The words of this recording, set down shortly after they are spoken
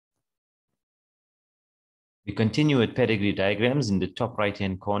We continue with pedigree diagrams. In the top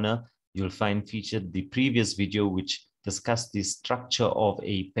right-hand corner, you'll find featured the previous video which discussed the structure of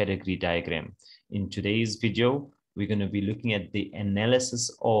a pedigree diagram. In today's video, we're going to be looking at the analysis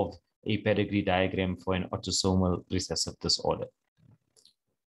of a pedigree diagram for an autosomal recessive disorder.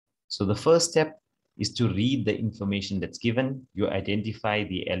 So the first step is to read the information that's given. You identify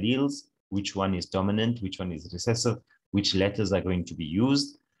the alleles, which one is dominant, which one is recessive, which letters are going to be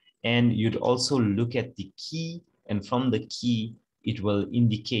used. And you'd also look at the key, and from the key, it will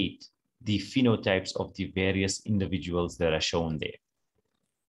indicate the phenotypes of the various individuals that are shown there.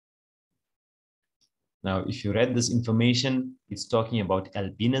 Now, if you read this information, it's talking about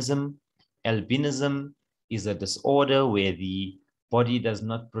albinism. Albinism is a disorder where the body does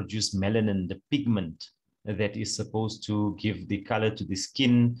not produce melanin, the pigment that is supposed to give the color to the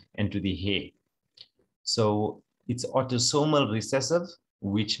skin and to the hair. So it's autosomal recessive,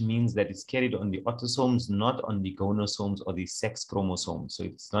 which means that it's carried on the autosomes, not on the gonosomes or the sex chromosome. So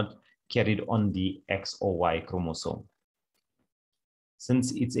it's not carried on the X or Y chromosome.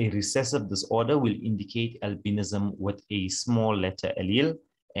 Since it's a recessive disorder, will indicate albinism with a small letter allele,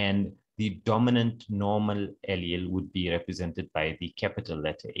 and the dominant normal allele would be represented by the capital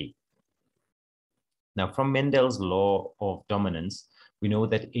letter A. Now, from Mendel's law of dominance, we know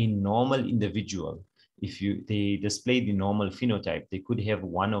that a normal individual, if they display the normal phenotype, they could have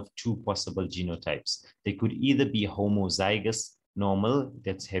one of two possible genotypes. They could either be homozygous normal,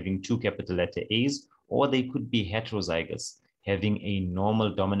 that's having two capital letter A's, or they could be heterozygous, having a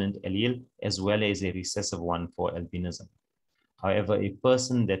normal dominant allele as well as a recessive one for albinism. However, a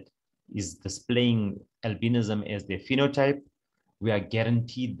person that is displaying albinism as their phenotype, we are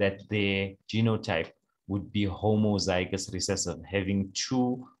guaranteed that their genotype would be homozygous recessive, having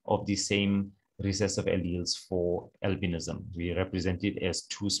two of the same recessive alleles for albinism. We represent it as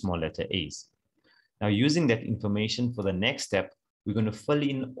two small letter A's. Now, using that information for the next step, we're going to fill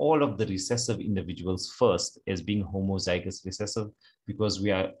in all of the recessive individuals first as being homozygous recessive because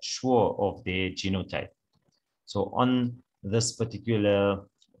we are sure of their genotype. So on this particular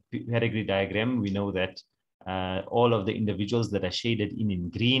pedigree diagram, we know that all of the individuals that are shaded in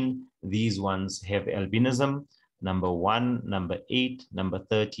green, these ones have albinism. Number 1, number 8, number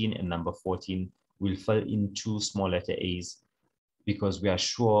 13, and number 14 will fill in two small letter A's because we are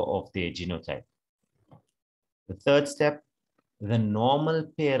sure of their genotype. The third step, the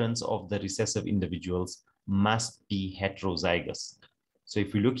normal parents of the recessive individuals must be heterozygous. So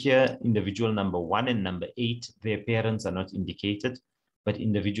if we look here, individual number 1 and number 8, their parents are not indicated, but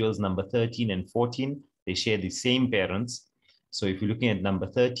individuals number 13 and 14, they share the same parents. So if you're looking at number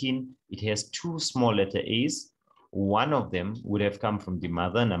 13, it has two small letter A's. One of them would have come from the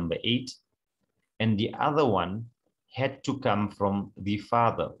mother, number 8, and the other one had to come from the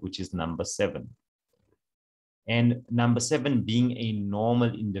father, which is number 7. And number 7 being a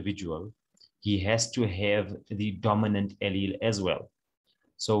normal individual, he has to have the dominant allele as well.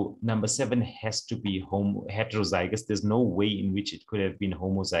 So number 7 has to be heterozygous. There's no way in which it could have been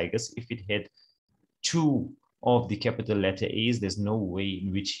homozygous. If it had two of the capital letter A's, there's no way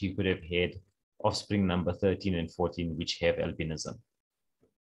in which he could have had offspring number 13 and 14, which have albinism.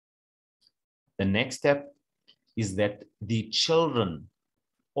 The next step is that the children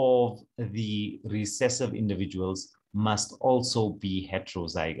of the recessive individuals must also be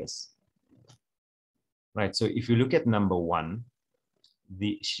heterozygous. Right, so if you look at number 1,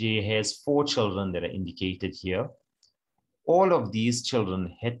 she has 4 children that are indicated here. All of these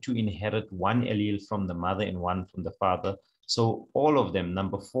children had to inherit one allele from the mother and one from the father. So all of them,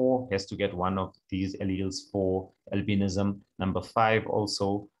 number 4 has to get one of these alleles for albinism, number 5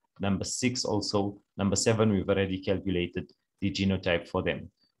 also, number 6 also, number 7 we've already calculated the genotype for them.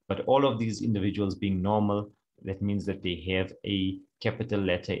 But all of these individuals being normal, that means that they have a capital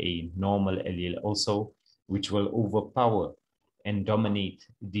letter A normal allele also, which will overpower and dominate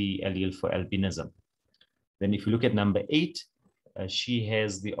the allele for albinism. Then if you look at number 8, she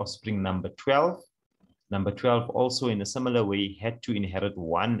has the offspring number 12. Number 12 also in a similar way had to inherit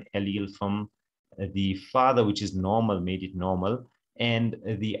one allele from the father, which is normal, made it normal, and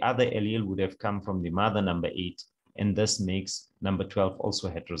the other allele would have come from the mother, number 8, and this makes number 12 also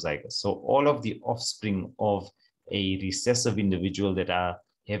heterozygous. So all of the offspring of a recessive individual that are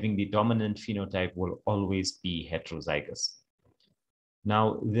having the dominant phenotype will always be heterozygous.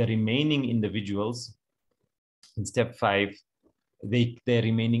 Now, the remaining individuals in step 5, the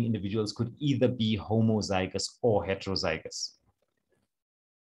remaining individuals could either be homozygous or heterozygous.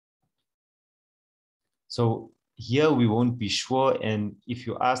 So here we won't be sure, and if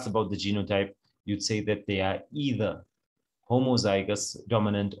you asked about the genotype, you'd say that they are either homozygous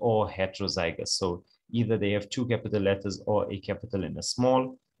dominant or heterozygous. So Either they have two capital letters or a capital and a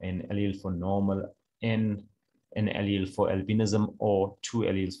small, an allele for normal and an allele for albinism, or two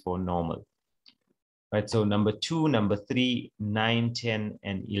alleles for normal. Right, so number 2, number 3, 9, 10,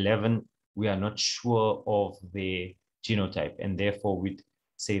 and 11, we are not sure of the genotype, and therefore we'd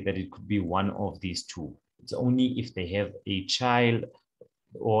say that it could be one of these two. It's only if they have a child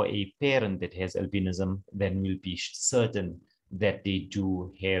or a parent that has albinism, then we'll be certain that they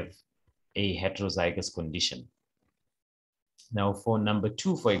do have a heterozygous condition. Now for number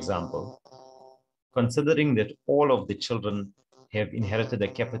 2, for example, considering that all of the children have inherited a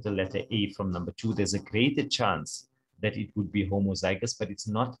capital letter A from number 2, there's a greater chance that it would be homozygous, but it's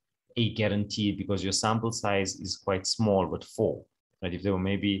not a guarantee because your sample size is quite small, but 4. Right? If there were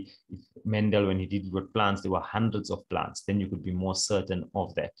maybe, if Mendel, when he did it with plants, there were hundreds of plants, then you could be more certain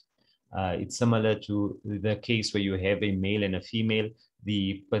of that. It's similar to the case where you have a male and a female.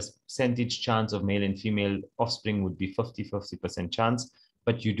 The percentage chance of male and female offspring would be 50% chance,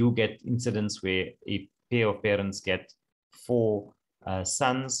 but you do get incidents where a pair of parents get 4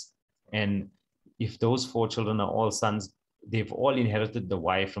 sons, and if those 4 children are all sons, they've all inherited the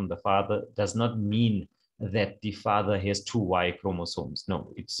Y from the father. Does not mean that the father has 2 Y chromosomes.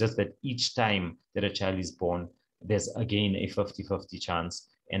 No, it's just that each time that a child is born, there's again a 50-50 chance,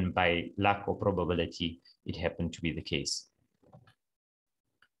 and by luck or probability, it happened to be the case.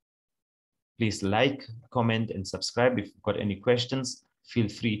 Please like, comment, and subscribe. If you've got any questions, feel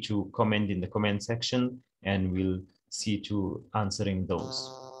free to comment in the comment section, and we'll see to answering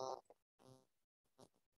those.